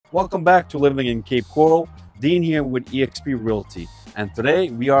Welcome back to Living in Cape Coral. Dean here with eXp Realty. And today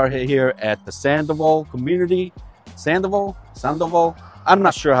we are here at the Sandoval community. Sandoval? I'm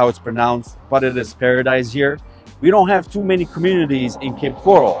not sure how it's pronounced, but it is paradise here. We don't have too many communities in Cape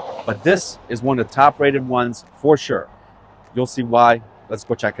Coral, but this is one of the top rated ones for sure. You'll see why. Let's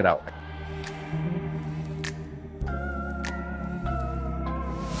go check it out.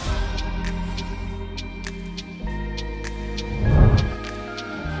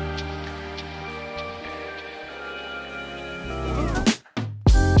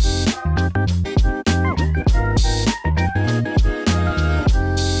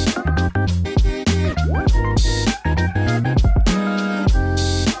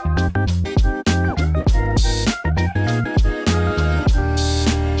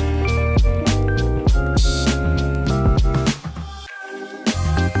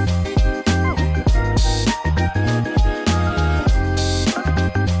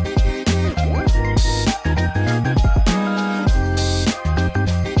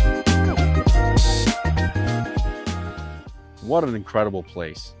 What an incredible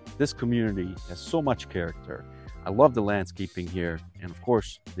place. This community has so much character. I love the landscaping here and of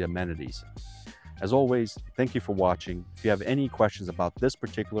course the amenities. As always, thank you for watching. If you have any questions about this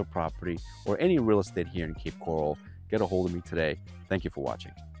particular property or any real estate here in Cape Coral, get a hold of me today. Thank you for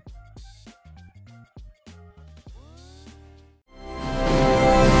watching.